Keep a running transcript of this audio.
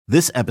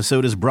This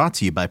episode is brought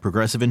to you by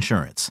Progressive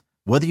Insurance.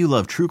 Whether you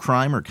love true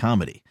crime or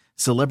comedy,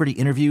 celebrity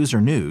interviews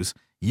or news,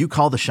 you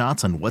call the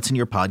shots on what's in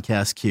your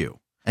podcast queue.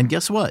 And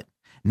guess what?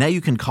 Now you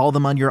can call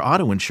them on your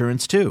auto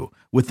insurance too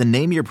with the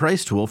Name Your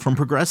Price tool from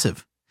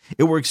Progressive.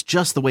 It works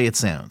just the way it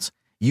sounds.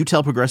 You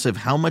tell Progressive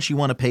how much you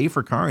want to pay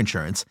for car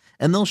insurance,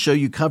 and they'll show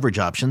you coverage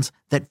options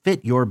that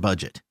fit your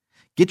budget.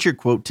 Get your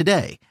quote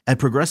today at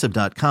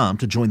Progressive.com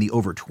to join the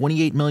over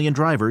 28 million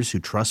drivers who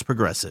trust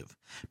Progressive.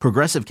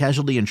 Progressive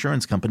Casualty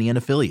Insurance Company and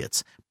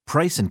Affiliates.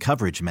 Price and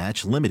coverage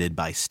match limited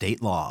by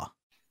state law.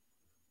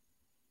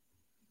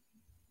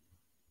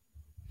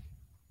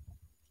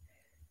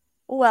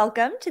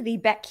 Welcome to the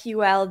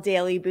BetQL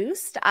Daily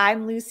Boost.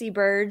 I'm Lucy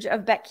Burge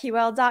of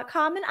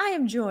BetQL.com, and I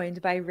am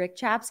joined by Rick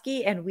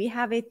Chapsky, and we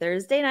have a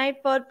Thursday Night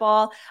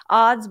Football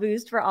odds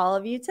boost for all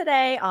of you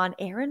today on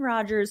Aaron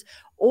Rodgers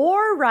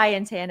or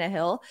Ryan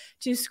Tannehill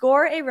to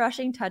score a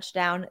rushing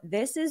touchdown.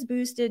 This is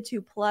boosted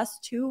to plus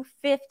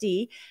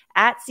 250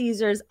 at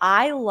Caesars.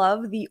 I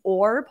love the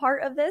or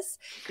part of this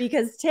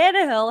because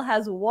Tannehill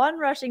has one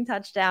rushing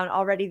touchdown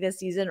already this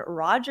season.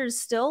 Rodgers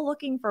still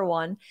looking for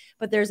one,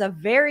 but there's a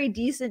very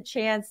decent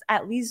chance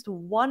at least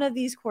one of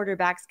these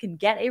quarterbacks can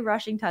get a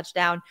rushing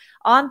touchdown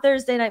on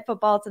Thursday Night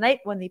Football tonight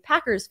when the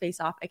Packers face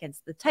off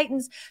against the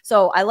Titans.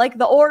 So I like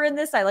the or in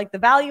this. I like the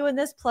value in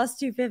this, plus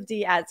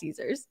 250 at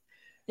Caesars.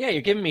 Yeah,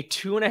 you're giving me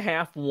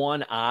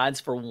 2.5-1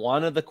 odds for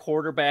one of the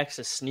quarterbacks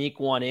to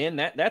sneak one in.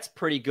 That's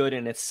pretty good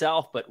in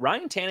itself. But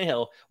Ryan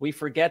Tannehill, we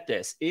forget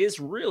this, is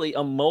really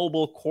a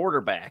mobile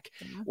quarterback.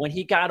 When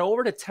he got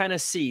over to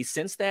Tennessee,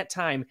 since that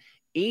time,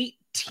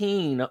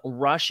 18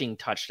 rushing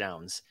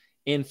touchdowns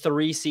in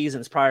 3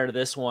 seasons prior to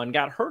this one.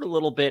 Got hurt a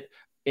little bit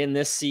in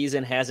this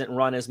season, hasn't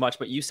run as much,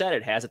 but you said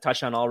it, has a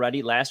touchdown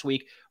already. Last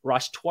week,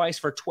 rushed twice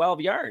for 12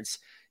 yards.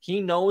 He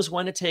knows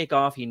when to take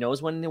off. He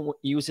knows when to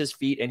use his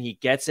feet, and he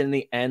gets in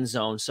the end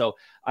zone. So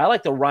I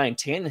like the Ryan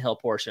Tannehill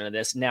portion of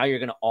this. Now you're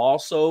going to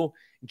also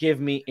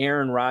give me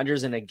Aaron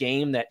Rodgers in a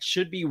game that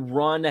should be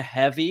run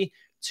heavy.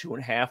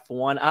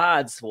 2.5-1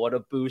 odds. What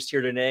a boost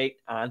here today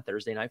on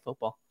Thursday Night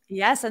Football.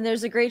 Yes, and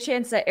there's a great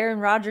chance that Aaron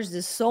Rodgers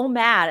is so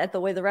mad at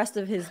the way the rest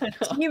of his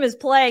team is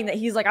playing that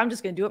he's like, I'm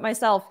just going to do it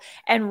myself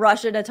and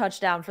rush in a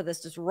touchdown for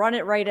this. Just run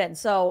it right in.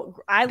 So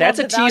that's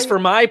a tease for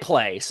my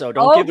play, so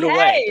don't give it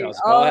away.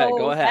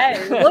 Go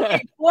ahead.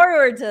 Looking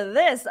forward to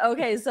this.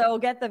 Okay, so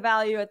get the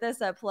value at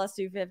this at plus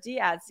 250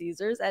 at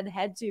Caesars and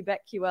head to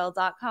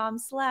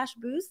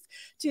betql.com/boost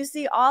to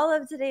see all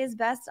of today's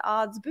best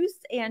odds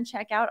boosts and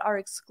check out our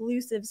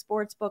exclusive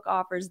sportsbook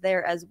offers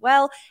there as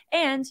well.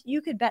 And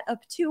you could bet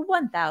up to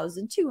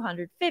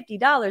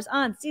 $1,250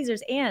 on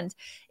Caesars. And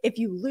if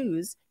you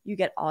lose, you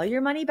get all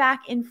your money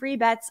back in free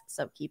bets.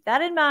 So keep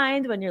that in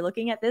mind when you're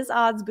looking at this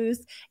odds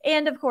boost.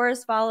 And of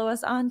course, follow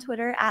us on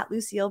Twitter at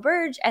Lucille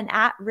Burge and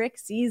at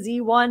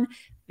RickCZ1.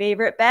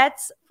 Favorite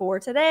bets for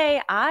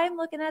today. I'm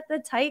looking at the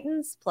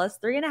Titans plus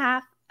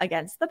 3.5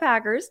 against the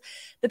Packers.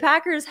 The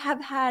Packers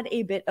have had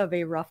a bit of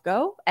a rough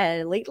go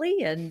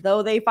lately. And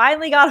though they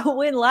finally got a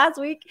win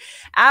last week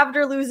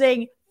after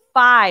losing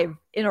 5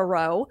 in a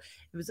row,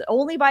 it was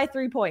only by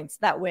 3 points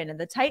that win. And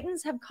the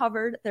Titans have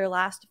covered their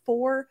last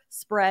 4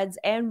 spreads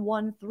and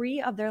won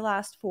 3 of their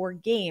last 4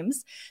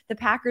 games. The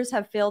Packers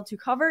have failed to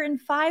cover in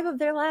 5 of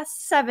their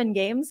last 7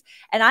 games.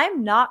 And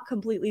I'm not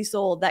completely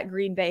sold that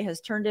Green Bay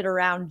has turned it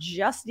around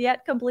just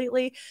yet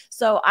completely.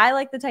 So I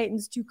like the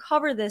Titans to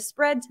cover this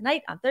spread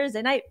tonight on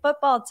Thursday Night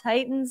Football.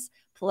 Titans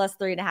plus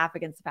 3.5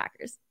 against the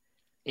Packers.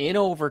 In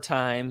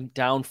overtime,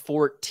 down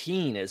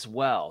 14 as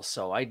well.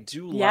 So I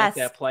do like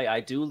that play. I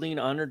do lean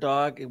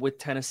underdog with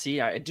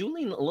Tennessee. I do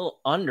lean a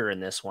little under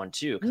in this one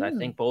too, because I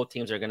think both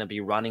teams are going to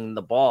be running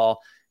the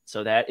ball.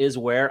 So that is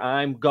where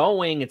I'm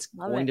going. It's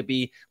going to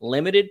be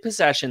limited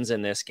possessions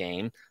in this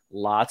game,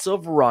 lots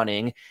of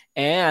running,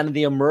 and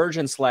the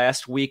emergence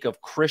last week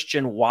of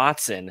Christian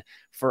Watson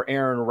for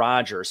Aaron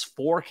Rodgers.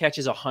 4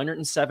 catches,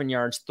 107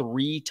 yards,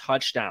 3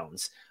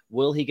 touchdowns.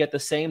 Will he get the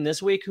same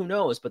this week? Who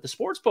knows? But the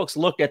sportsbooks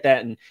looked at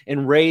that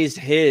and raised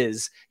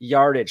his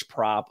yardage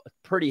prop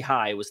pretty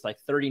high. It was like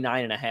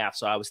 39.5.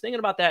 So I was thinking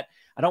about that.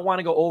 I don't want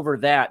to go over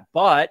that,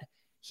 but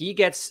he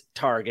gets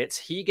targets.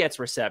 He gets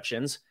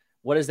receptions.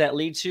 What does that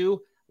lead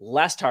to?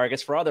 Less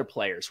targets for other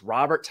players.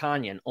 Robert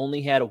Tonyan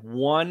only had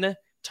 1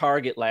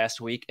 target last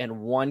week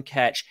and 1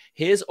 catch.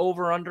 His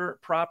over-under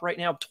prop right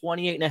now,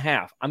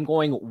 28.5. I'm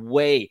going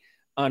way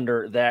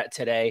under that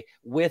today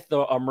with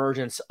the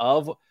emergence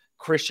of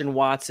Christian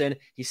Watson.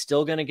 He's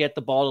still going to get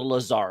the ball to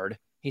Lazard.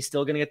 He's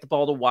still going to get the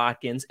ball to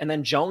Watkins and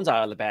then Jones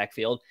out of the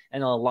backfield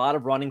and a lot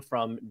of running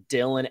from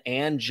Dillon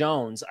and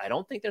Jones. I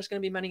don't think there's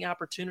going to be many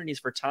opportunities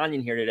for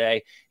Tonyan here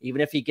today. Even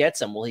if he gets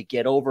them, will he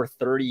get over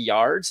 30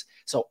 yards?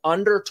 So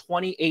under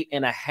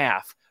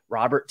 28.5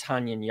 Robert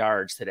Tonyan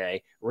yards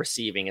today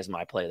receiving is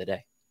my play of the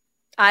day.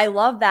 I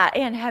love that.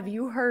 And have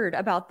you heard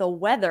about the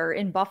weather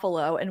in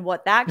Buffalo and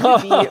what that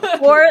could be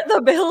for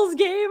the Bills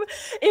game?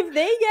 If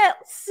they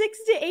get 6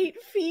 to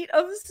 8 feet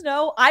of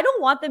snow, I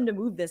don't want them to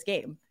move this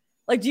game.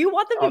 Like, do you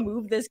want them to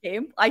move this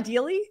game,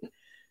 ideally?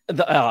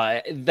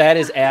 That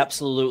is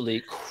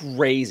absolutely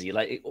crazy.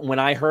 Like when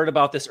I heard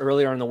about this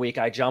earlier in the week,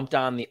 I jumped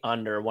on the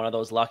under, one of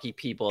those lucky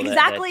people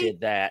that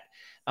did that.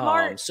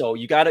 So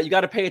you got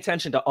to pay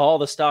attention to all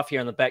the stuff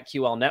here on the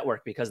BetQL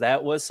network, because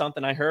that was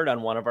something I heard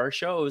on one of our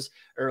shows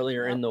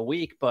earlier in the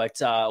week, but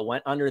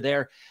went under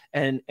there.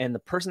 And the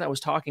person that was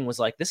talking was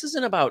like, this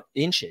isn't about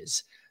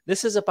inches.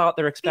 This is about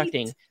they're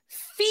expecting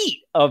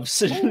feet of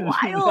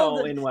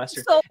snow in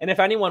Western. And if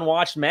anyone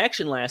watched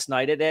Maction last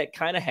night, it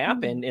kind of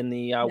happened in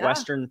the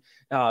Western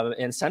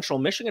and Central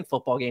Michigan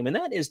football game. And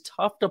that is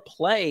tough to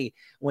play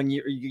when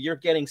you're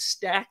getting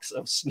stacks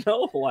of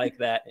snow like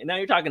that. And now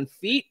you're talking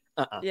feet.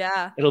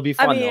 Yeah. It'll be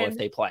fun though if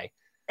they play.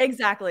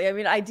 Exactly. I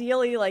mean,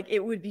 ideally, like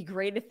it would be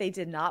great if they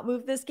did not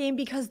move this game,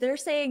 because they're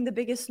saying the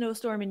biggest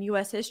snowstorm in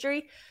U.S.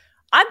 history.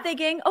 I'm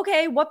thinking,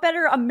 okay, what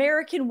better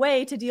American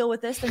way to deal with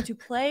this than to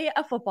play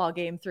a football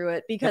game through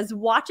it? Because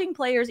watching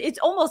players, it's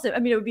almost, I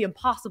mean, it would be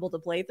impossible to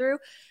play through,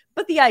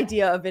 but the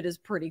idea of it is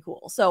pretty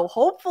cool. So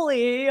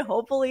hopefully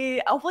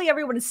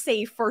everyone is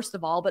safe, first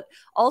of all, but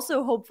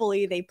also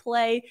hopefully they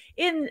play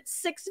in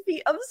 6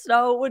 feet of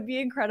snow. Would be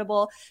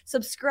incredible.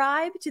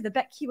 Subscribe to the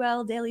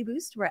BetQL Daily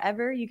Boost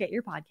wherever you get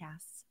your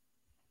podcasts.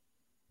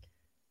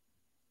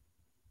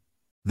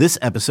 This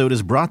episode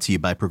is brought to you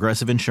by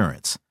Progressive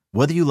Insurance.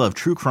 Whether you love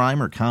true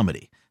crime or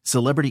comedy,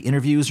 celebrity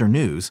interviews or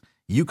news,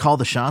 you call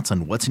the shots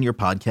on what's in your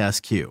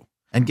podcast queue.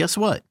 And guess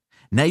what?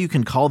 Now you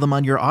can call them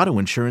on your auto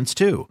insurance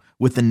too,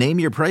 with the Name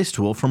Your Price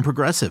tool from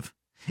Progressive.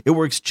 It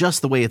works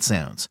just the way it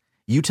sounds.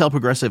 You tell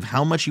Progressive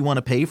how much you want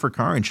to pay for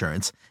car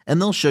insurance, and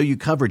they'll show you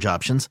coverage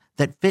options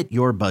that fit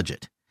your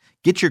budget.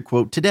 Get your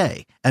quote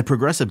today at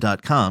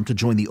Progressive.com to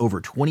join the over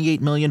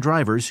 28 million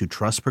drivers who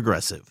trust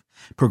Progressive.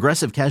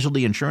 Progressive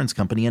Casualty Insurance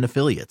Company and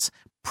Affiliates.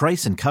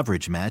 Price and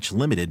coverage match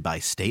limited by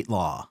state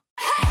law.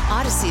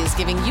 Odyssey is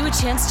giving you a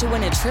chance to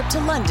win a trip to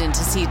London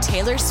to see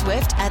Taylor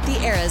Swift at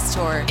the Eras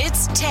Tour.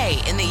 It's Tay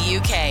in the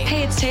UK.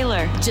 Hey, it's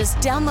Taylor. Just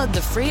download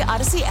the free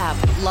Odyssey app,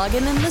 log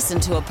in and listen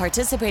to a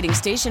participating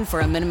station for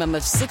a minimum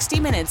of 60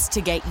 minutes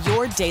to get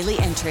your daily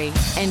entry.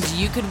 And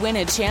you could win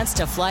a chance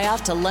to fly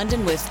off to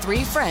London with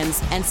 3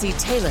 friends and see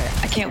Taylor.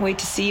 I can't wait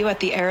to see you at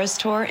the Eras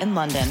Tour in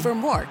London. For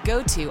more,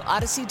 go to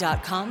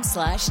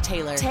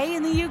odyssey.com/Taylor. Tay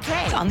in the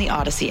UK. On the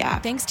Odyssey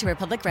app. Thanks to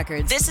Republic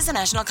Records. This is a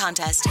national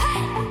contest.